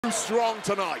strong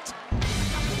tonight.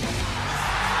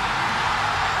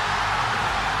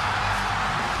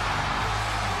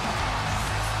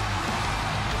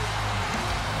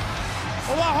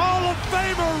 Well, the Hall of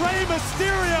Famer Rey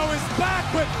Mysterio is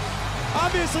back, but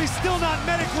obviously still not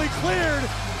medically cleared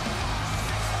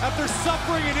after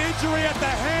suffering an injury at the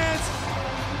hands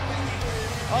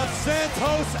of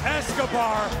Santos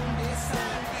Escobar.